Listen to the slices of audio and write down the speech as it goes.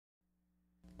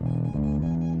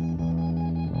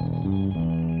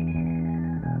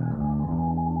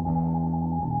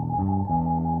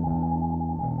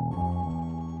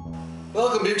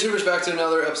Welcome beer tubers back to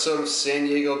another episode of San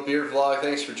Diego Beer Vlog.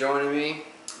 Thanks for joining me.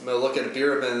 I'm going to look at a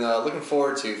beer I've been looking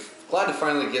forward to. Glad to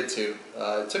finally get to.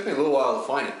 It took me a little while to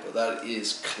find it, but that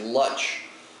is Clutch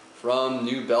from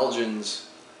New Belgians.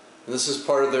 And this is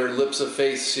part of their Lips of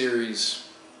Faith series,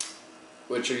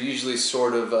 which are usually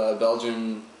sort of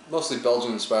Belgian, mostly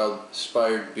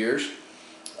Belgian-inspired beers.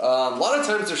 A lot of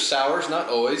times they're sours, not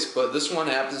always, but this one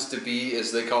happens to be,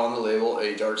 as they call on the label,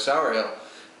 a dark sour ale.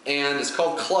 And it's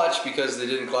called Clutch because they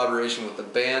did in collaboration with the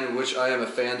band, which I am a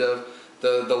fan of.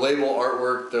 The label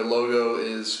artwork, their logo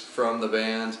is from the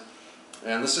band.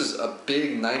 And this is a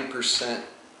big 9%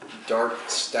 dark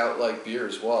stout-like beer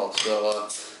as well. So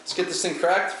let's get this thing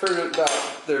cracked. Heard about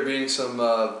there being some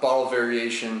bottle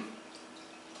variation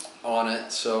on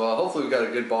it. So hopefully we got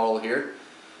a good bottle here.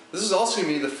 This is also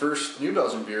going to be the first New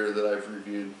Belgian beer that I've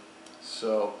reviewed.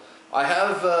 So I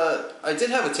did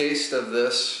have a taste of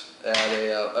this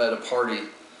at a party,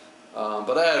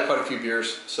 but I had quite a few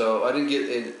beers, so I didn't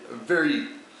get a very,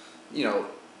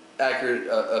 accurate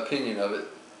opinion of it.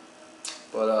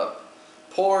 But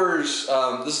pours.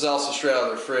 This is also straight out of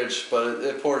their fridge, but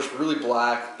it pours really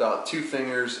black, about 2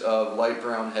 fingers of light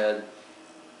brown head.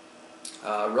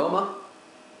 Aroma.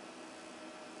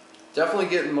 Definitely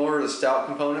getting more of the stout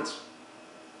components.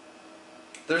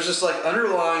 There's this like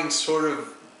underlying sort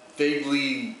of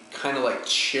vaguely kind of like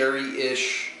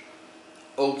cherry-ish,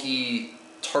 oaky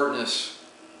tartness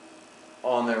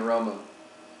on their aroma.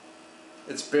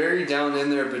 It's buried down in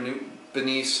there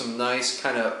beneath some nice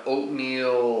kind of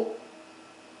oatmeal,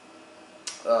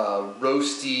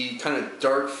 roasty, kind of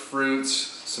dark fruits,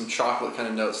 some chocolate kind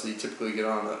of notes that you typically get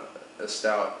on a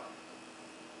stout.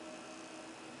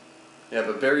 Yeah,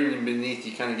 but buried beneath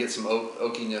you kind of get some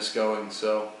oakiness going.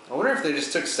 So I wonder if they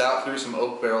just took stout through some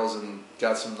oak barrels and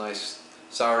got some nice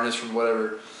sourness from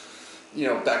whatever,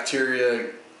 bacteria,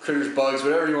 critters, bugs,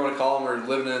 whatever you want to call them, are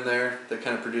living in there that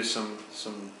kind of produce some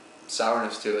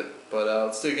sourness to it. But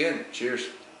let's dig in. Cheers.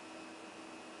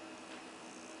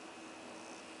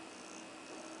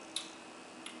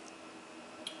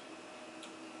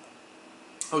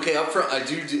 Okay, up front, I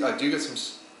do get some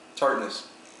tartness.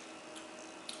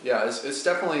 Yeah, it's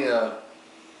definitely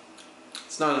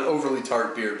it's not an overly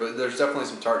tart beer, but there's definitely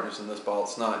some tartness in this bottle.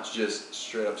 It's not just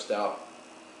straight up stout.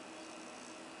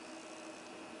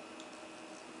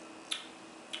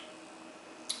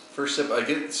 First sip, I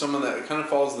get someone that kind of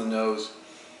follows the nose.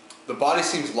 The body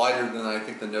seems lighter than I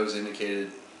think the nose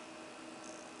indicated.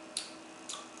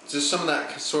 Just some of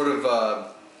that sort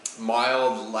of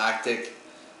mild lactic,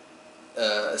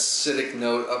 acidic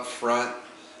note up front.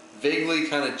 Vaguely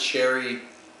kind of cherry,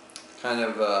 kind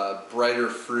of brighter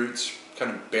fruits,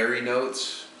 kind of berry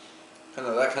notes, kind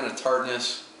of that kind of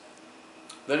tartness.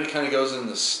 Then it kind of goes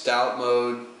into stout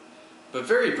mode. But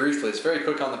very briefly, it's very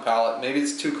quick on the palate. Maybe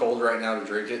it's too cold right now to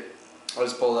drink it. I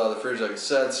just pulled it out of the fridge, like I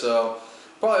said, so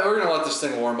probably we're going to let this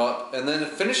thing warm up. And then it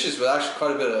finishes with actually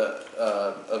quite a bit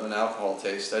of an alcohol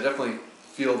taste. I definitely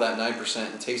feel that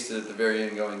 9% and taste it at the very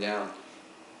end going down.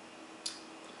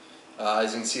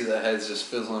 As you can see, the head's just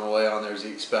fizzling away on there as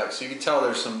you expect. So you can tell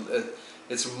there's some,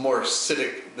 it's more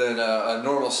acidic than a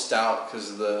normal stout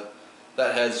because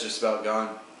that head's just about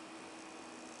gone.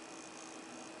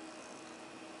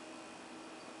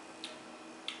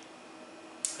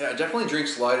 Yeah, it definitely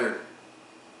drinks lighter.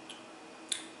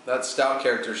 That stout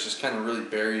character is just kind of really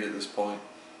buried at this point.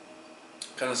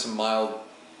 Kind of some mild,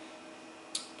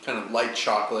 kind of light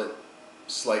chocolate,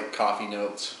 slight coffee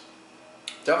notes.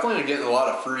 Definitely getting a lot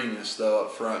of fruitiness though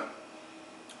up front.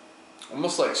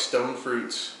 Almost like stone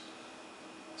fruits.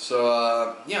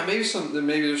 So yeah, maybe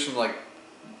there's some like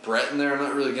Brett in there. I'm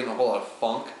not really getting a whole lot of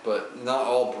funk, but not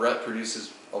all Brett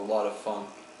produces a lot of funk.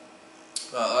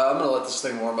 I'm gonna let this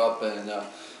thing warm up and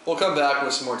we'll come back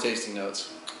with some more tasting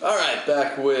notes. Alright,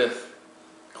 back with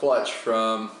Clutch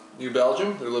from New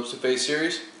Belgium, their Lips of Faith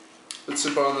series. Let's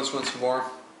sip on this one some more.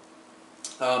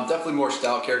 Definitely more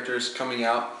stout characters coming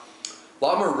out. A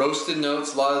lot more roasted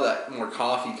notes, a lot of that more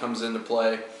coffee comes into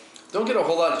play. Don't get a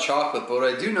whole lot of chocolate, but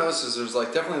what I do notice is there's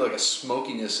definitely like a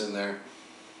smokiness in there.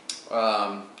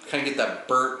 Kind of get that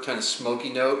burnt kind of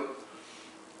smoky note.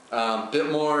 Bit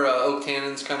more oak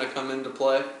tannins kind of come into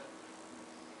play.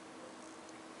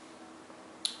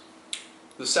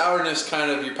 The sourness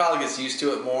you probably gets used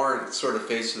to it more and it sort of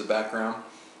fades to the background.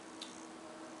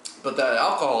 But that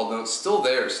alcohol note's still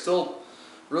there, still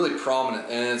really prominent,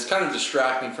 and it's kind of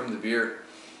distracting from the beer.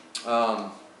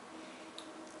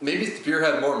 Maybe if the beer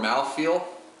had more mouthfeel,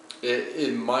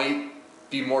 it might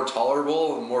be more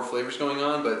tolerable and more flavors going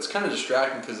on, but it's kind of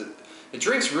distracting because it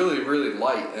drinks really, really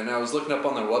light. And I was looking up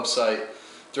on their website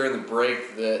during the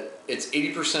break that it's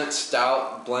 80%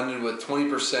 stout blended with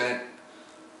 20%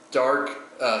 dark,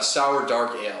 sour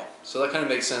dark ale. So that kind of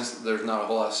makes sense that there's not a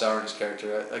whole lot of sourness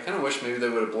character. I kind of wish maybe they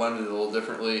would have blended it a little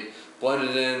differently,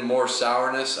 blended in more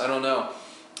sourness. I don't know,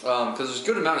 because there's a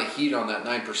good amount of heat on that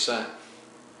 9%.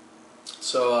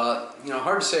 So you know,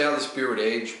 hard to say how this beer would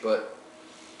age, but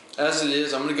as it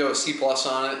is, I'm gonna go with C+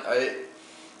 on it.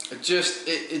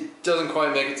 It doesn't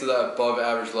quite make it to that above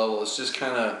average level. It's just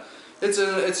kind of, it's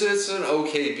an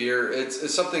okay beer.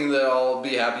 It's something that I'll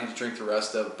be happy to drink the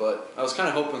rest of, but I was kind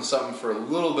of hoping something for a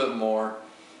little bit more,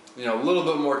 you know, a little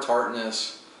bit more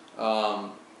tartness.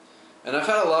 And I've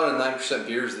had a lot of 9%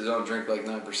 beers that don't drink like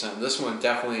 9%. This one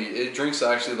definitely, it drinks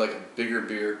actually like a bigger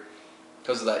beer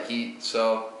because of that heat.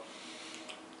 So,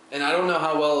 and I don't know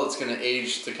how well it's going to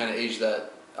age to kind of age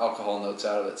that alcohol notes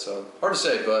out of it. So hard to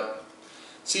say, but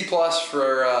C+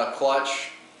 for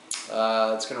Clutch.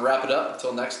 It's going to wrap it up.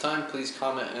 Until next time, please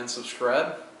comment and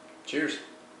subscribe. Cheers.